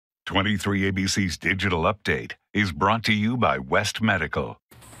23 ABC's Digital Update is brought to you by West Medical.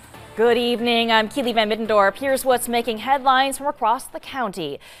 Good evening, I'm Keely Van Middendorp. Here's what's making headlines from across the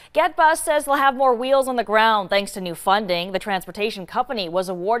county. GetBus says they'll have more wheels on the ground thanks to new funding. The transportation company was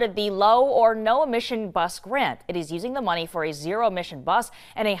awarded the low or no emission bus grant. It is using the money for a zero emission bus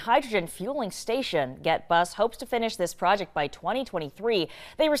and a hydrogen fueling station. GetBus hopes to finish this project by 2023.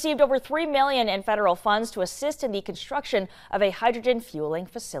 They received over $3 million in federal funds to assist in the construction of a hydrogen fueling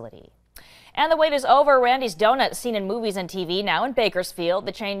facility. And the wait is over. Randy's Donuts, seen in movies and TV, now in Bakersfield.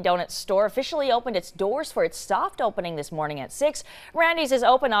 The chain donut store officially opened its doors for its soft opening this morning at 6. Randy's is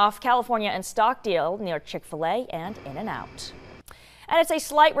open off California and Stockdale near Chick-fil-A and In-N-Out. And it's a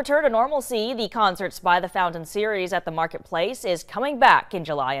slight return to normalcy. The Concerts by the Fountain series at the Marketplace is coming back in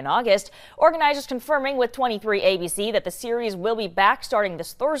July and August. Organizers confirming with 23 ABC that the series will be back starting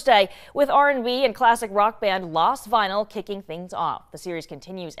this Thursday, with R&B and classic rock band Lost Vinyl kicking things off. The series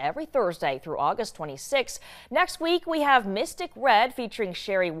continues every Thursday through August 26. Next week, we have Mystic Red featuring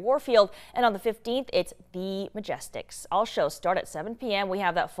Sherry Warfield, and on the 15th, it's The Majestics. All shows start at 7 p.m. We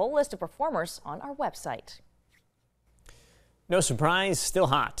have that full list of performers on our website. No surprise, still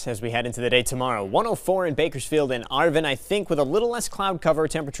hot as we head into the day tomorrow. 104 in Bakersfield and Arvin. I think with a little less cloud cover,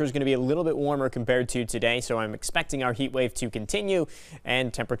 temperature is going to be a little bit warmer compared to today, so I'm expecting our heat wave to continue,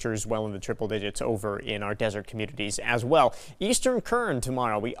 and temperatures well in the triple digits over in our desert communities as well. Eastern Kern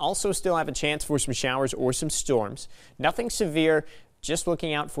tomorrow. We also still have a chance for some showers or some storms. Nothing severe. Just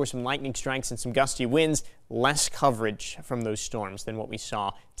looking out for some lightning strikes and some gusty winds. Less coverage from those storms than what we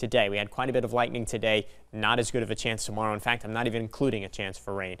saw today. We had quite a bit of lightning today. Not as good of a chance tomorrow. In fact, I'm not even including a chance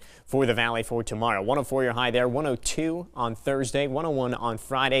for rain for the valley for tomorrow. 104 your high there, 102 on Thursday, 101 on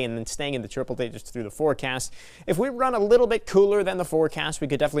Friday, and then staying in the triple digits through the forecast. If we run a little bit cooler than the forecast, we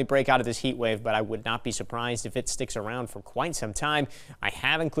could definitely break out of this heat wave, but I would not be surprised if it sticks around for quite some time. I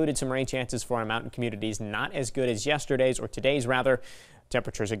have included some rain chances for our mountain communities, not as good as yesterday's or today's rather.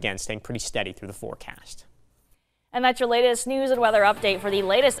 Temperatures again staying pretty steady through the forecast. And that's your latest news and weather update. For the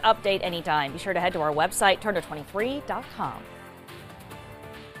latest update anytime, be sure to head to our website, turn23.com.